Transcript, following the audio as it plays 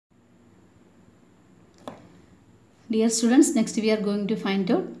Dear students, next we are going to find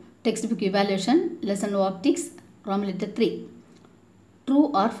out textbook evaluation, lesson optics, Roman letter 3. True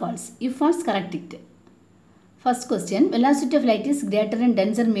or false? If false, correct it. First question, velocity of light is greater in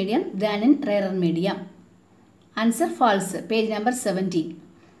denser medium than in rarer medium. Answer false, page number 17.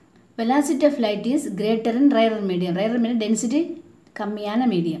 Velocity of light is greater in rarer medium. Rarer medium density கம்மியான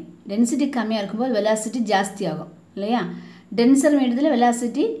medium. Density கம்மியாக இருக்கும்போது velocity ஜாஸ்தியாகும் இல்லையா? Denser medium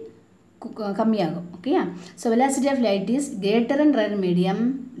velocity கம்மியாகும். Okay? So velocity of light is greater in rarer medium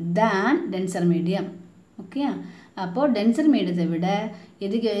than denser medium. Okay? அப்போ denser mediumத்தை விட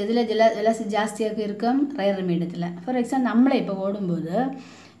எதில் velocity ஜாஸ்தியாக இருக்கும்? rarer mediumத்தில். For example, நம்மளை இப்போ ஓடும்போது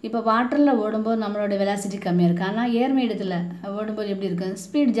இப்போ வாட்டரில் ஓடும்போது நம்மளோட வெலாசிட்டி கம்மியாக இருக்குது. ஆனால் ஏர் மீடியத்தில் ஓடும்போது எப்படி இருக்குது?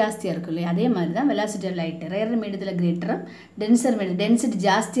 ஸ்பீட் ஜாஸ்தியாக இருக்குது இல்லையா? அதே மாதிரி தான் வெலாசிட்டி ஆஃப் லைட் ரேர் மீடியத்தில் கிரேட்டரும் டென்சர் மீடியம் டென்சிட்டி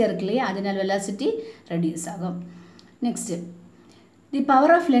ஜாஸ்தியாக இருக்குது இல்லையா? அதனால் வெலாசிட்டி ரெடியூஸ் ஆகும். Next, the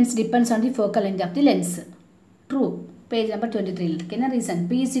power of lens depends on the focal length of the lens. True, page number 23 இருக்குது. என்ன reason?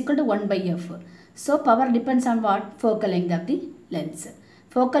 P is equal to 1/f. So power depends on what? Focal length of the lens.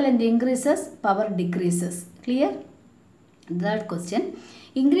 Focal length increases, power decreases. Clear? Third question,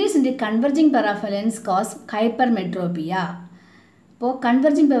 increase in the converging power of a lens cause hypermetropia. இப்போ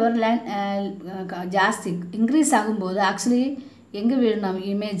converging power ஜாஸ்தி increase ஆகும்போது actually எங்கே விழும்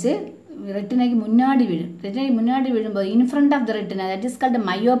image ரெட்டினாக்கு முன்னாடி விழும். ரெட்டினாக்கு முன்னாடி விழும்போது in front of the retina, that is called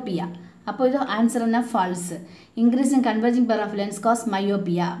myopia. அப்போ இது ஆன்சர் என்ன? Falls. Increase in converging power of lens cos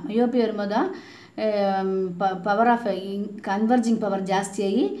myopia. myopia வரும்போது தான் பவர் ஆஃப் கன்வர்ஜிங் பவர்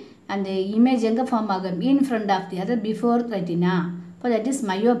ஜாஸ்தியாகி அந்த இமேஜ் எங்கே ஃபார்ம் ஆகும்? In front of the other before retina. இப்போ that is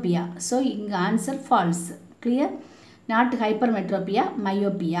myopia. So இங்கே answer falls. Clear? Not hypermetropia,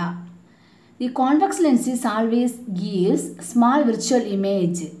 myopia. The convex lens is always gives small virtual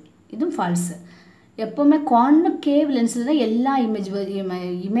image. இதுவும் falls. எப்போவுமே convex லென்ஸில் தான் எல்லா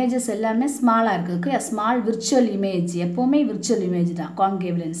images எல்லாமே ஸ்மாலாக இருக்குது. ஸ்மால் விர்ச்சுவல் இமேஜ் எப்போவுமே virtual image தான்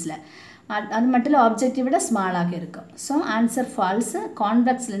கான்கேவ் லென்ஸில். அது மட்டும் இல்லை, ஆப்ஜெக்டிவ் விட ஸ்மாலாக இருக்கும். So answer falls.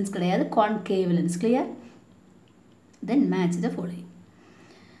 Convex lens கிடையாது, concave lens. Clear? Then match the following.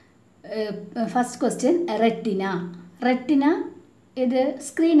 First question, retina. Retina இது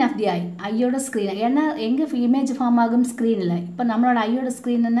ஸ்க்ரீன் ஆஃப் தி ஐ, ஐயோட ஸ்க்ரீன். ஏன்னா எங்கே இமேஜ் ஃபார்ம் ஆகும்? ஸ்க்ரீனில். இப்போ நம்மளோட ஐயோட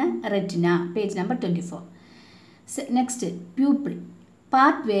ஸ்க்ரீன் என்ன? Retina. Page number 24. Next, pupil.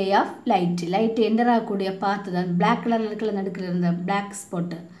 Path way of light. Light enter ஆகக்கூடிய பாத்து தான் பிளாக் கலரில் இருக்கிற நடுக்கில் இருந்த பிளாக்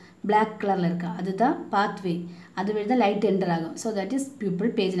ஸ்பாட்டு பிளாக் கலரில் இருக்கா, அதுதான் பாத்வே. அது வழி தான் லைட் என்டர் ஆகும். So that is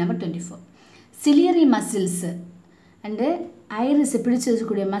pupil. Page number 24. Ciliary muscles and iris பிடிச்சி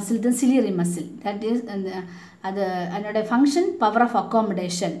வச்சுக்கூடிய மசில் தான் சிலியரி மசில். தட் இஸ் அது அதனோட ஃபங்க்ஷன் பவர் ஆஃப்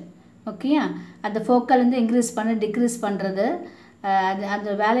அக்காமடேஷன். ஓகேயா? அந்த ஃபோக்கல் வந்து இன்க்ரீஸ் பண்ண டிக்ரீஸ் பண்ணுறது, அது அந்த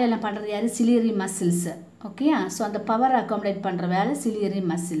வேலையெல்லாம் பண்ணுறது யார்? Ciliary muscles. ஓகேயா? ஸோ அந்த பவர் அக்காமடேட் பண்ணுற வேலை ciliary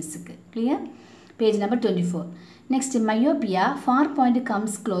மசில்ஸுக்கு. Clear? Page number 24. Next, myopia, for point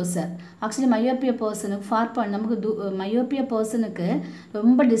comes closer. Actually myopia பர்சனுக்கு ஃபார் பாயிண்ட் நமக்கு myopia பர்சனுக்கு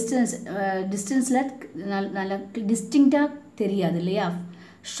ரொம்ப டிஸ்டன்ஸில் நல்லா டிஸ்டிங்க்டாக தெரியாது இல்லையா?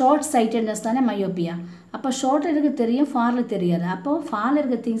 ஷார்ட் சைட்டட்னஸ் தானே myopia. அப்போ ஷார்ட் இருக்க தெரியும், ஃபாரில் தெரியாது. அப்போது ஃபாரில்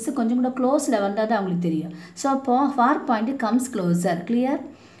இருக்க திங்ஸு கொஞ்சம் கூட க்ளோஸில் வந்தால் தான் அவங்களுக்கு தெரியும். ஸோ அப்போ for point comes closer. Clear?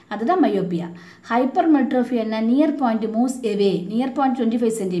 அதுதான் myopia. ஹைப்பர்மெட்ரோபி என்ன? Near point moves எவே. Near point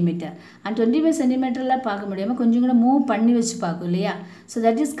 25 centimetre. அந்த 25 சென்டிமீட்டரில் பார்க்க முடியாமல் கொஞ்சம் கூட மூவ் பண்ணி வச்சு பார்க்கும் இல்லையா? So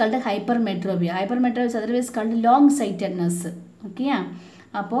that is called hypermetropia. ஹைப்பர்மெட்ரோபி otherwise called long sightedness. ஓகேயா?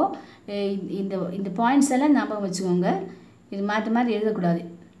 அப்போது இந்த பாயிண்ட்ஸ் எல்லாம் ஞாபகம் வச்சுக்கோங்க. இது மாற்றி மாதிரி எழுதக்கூடாது.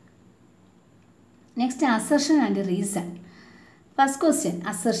 Next, assertion and reason. First question,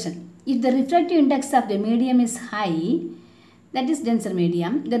 assertion. If the refractive index of the medium is high, that is denser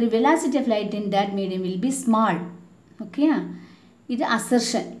medium, the velocity of light in that medium will be small. Okay? This is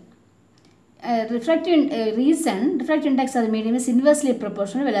assertion. Reason, refractive index of the medium is inversely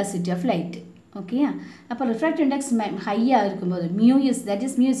proportional to velocity of light. Okay? அப்போ refractive index ஹையாக இருக்கும்போது mu is, that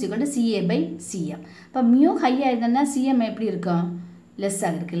is mu is equal to CA by CM. இப்போ mu ஹையாக இருந்ததுன்னா CM எப்படி இருக்கும்?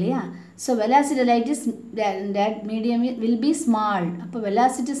 லெஸ்ஸாக இருக்கு இல்லையா? So velocity light is that medium will be small. அப்போ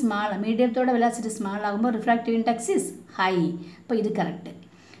வெலாசிட்டி ஸ்மால், மீடியத்தோட வெலாசிட்டி ஸ்மால் ஆகும்போது ரிஃப்ராக்டிவ் இண்டெக்ஸ் இஸ் ஹை. இப்போ இது கரெக்டு.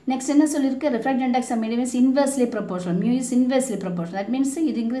 நெக்ஸ்ட் என்ன சொல்லியிருக்கு? Refractive index of medium is inversely proportional. Mu is inversely proportional. That means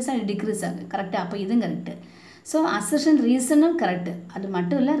இது increase ஆகும், degrees ஆகும். கரெக்டாக? அப்போ இதுவும் கரெக்டு. So assertion ரீசனும் correct. அது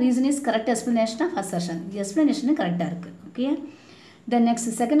மட்டும் இல்லை, reason is correct explanation of assertion. எக்ஸ்ப்ளனேஷனும் கரெக்டாக இருக்குது. Okay? The next,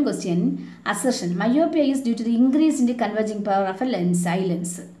 second question, assertion. Myopia is due to the increase in the converging power of a lens, eye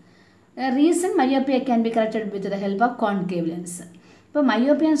lens. Reason, myopia can be corrected with the help of concave lens. இப்போ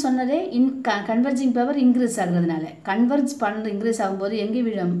myopia சொன்னதே converging power increase ஆகுறதுனால, converge பண்ணுறது increase ஆகும்போது எங்கே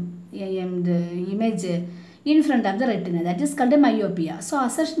விழும் இந்த image? in front of the retina. That is called a myopia. So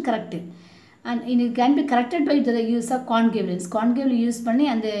assertion correct. and it can be corrected by the use of concave lens. Concave use பண்ணி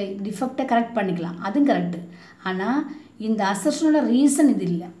அந்த டிஃபெக்டை correct பண்ணிக்கலாம், அதுவும் correct. ஆனால் இந்த அசர்ஷனோட ரீசன் இது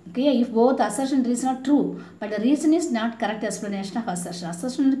இல்லை. Okay, if both assertion reason are true but reason is not correct explanation of assertion.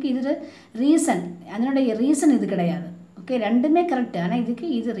 அசர்ஷனுக்கு இது reason, அதனுடைய ரீசன் இது கிடையாது. ஓகே, ரெண்டுமே கரெக்டு, ஆனால் இதுக்கு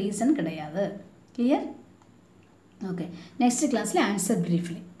இது ரீசன் கிடையாது. கிளியர்? ஓகே, நெக்ஸ்ட் கிளாஸில் ஆன்சர்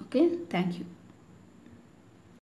ப்ரீஃப்லி. Okay, thank you.